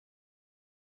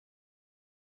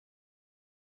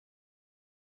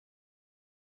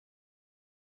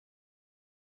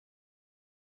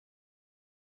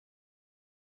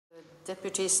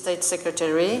Deputy State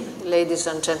Secretary, ladies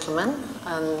and gentlemen,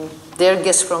 and dear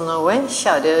guests from Norway,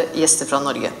 kjære gjester fra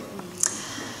Norge.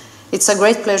 It's a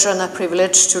great pleasure and a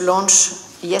privilege to launch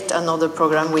yet another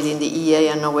program within the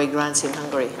EEA and Norway grants in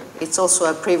Hungary. It's also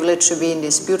a privilege to be in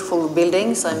these beautiful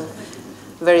buildings. I'm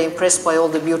very impressed by all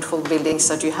the beautiful buildings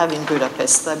that you have in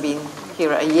Budapest. I've been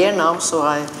here a year now, so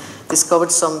I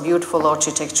discovered some beautiful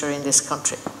architecture in this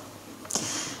country.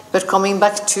 But coming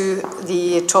back to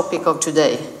the topic of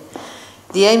today,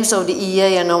 the aims of the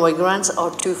EEA and Norway grants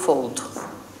are twofold: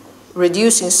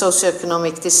 reducing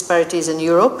socioeconomic disparities in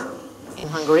Europe, in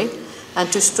Hungary,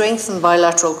 and to strengthen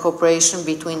bilateral cooperation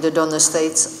between the donor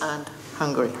states and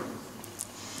Hungary.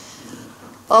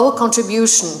 Our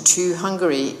contribution to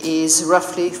Hungary is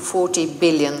roughly 40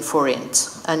 billion forint,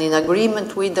 and in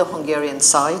agreement with the Hungarian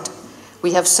side,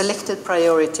 we have selected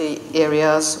priority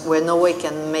areas where Norway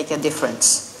can make a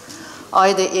difference,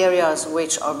 either areas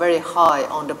which are very high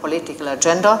on the political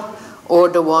agenda or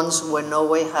the ones where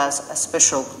Norway has a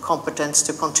special competence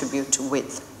to contribute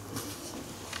with.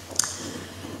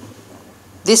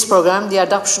 This program, the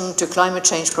Adaptation to Climate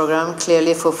Change program,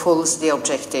 clearly fulfills the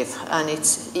objective, and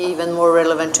it's even more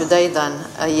relevant today than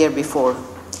a year before.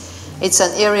 It's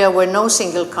an area where no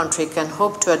single country can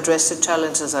hope to address the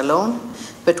challenges alone,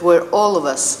 but where all of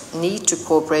us need to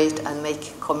cooperate and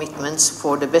make commitments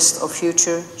for the best of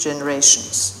future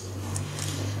generations.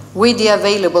 With the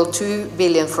available 2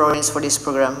 billion forints for this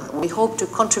program, we hope to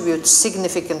contribute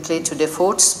significantly to the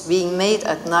efforts being made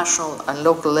at national and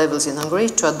local levels in Hungary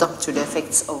to adapt to the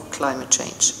effects of climate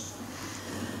change.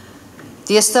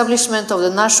 The establishment of the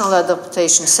National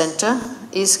Adaptation Center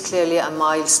is clearly a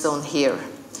milestone here,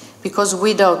 because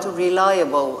without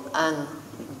reliable and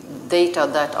data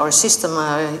that are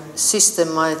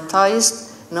systematized,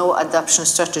 no adaptation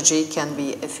strategy can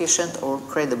be efficient or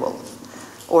credible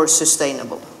or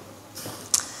sustainable.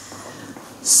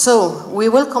 So, we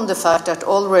welcome the fact that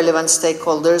all relevant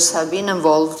stakeholders have been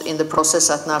involved in the process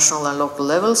at national and local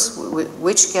levels,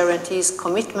 which guarantees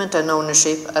commitment and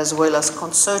ownership as well as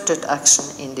concerted action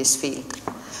in this field.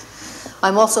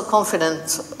 I'm also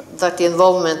confident that the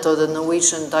involvement of the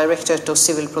Norwegian Directorate of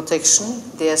Civil Protection,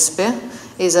 DSB,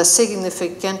 is a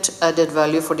significant added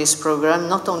value for this program,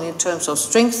 not only in terms of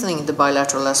strengthening the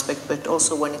bilateral aspect, but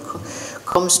also when it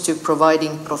comes to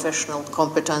providing professional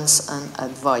competence and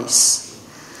advice.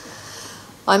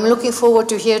 I'm looking forward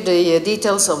to hear the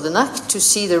details of the NAC to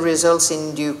see the results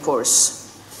in due course.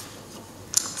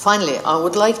 Finally, I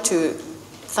would like to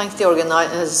thank the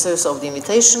organizers of the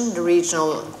invitation, the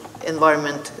Regional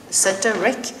Environment Center,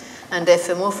 REC, and the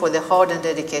FMO for the hard and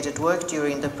dedicated work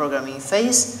during the programming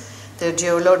phase, the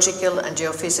Geological and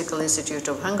Geophysical Institute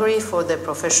of Hungary for the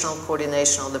professional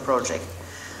coordination of the project,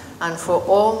 and for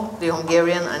all the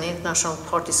Hungarian and international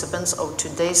participants of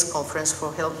today's conference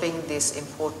for helping this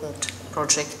important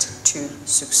project to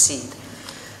succeed.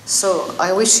 So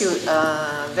I wish you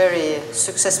a very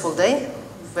successful day,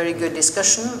 very good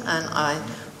discussion, and I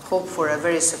hope for a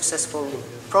very successful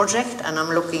project, and I'm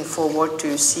looking forward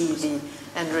to see the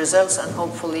end results and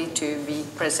hopefully to be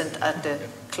present at the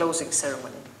closing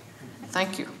ceremony.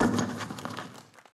 Thank you.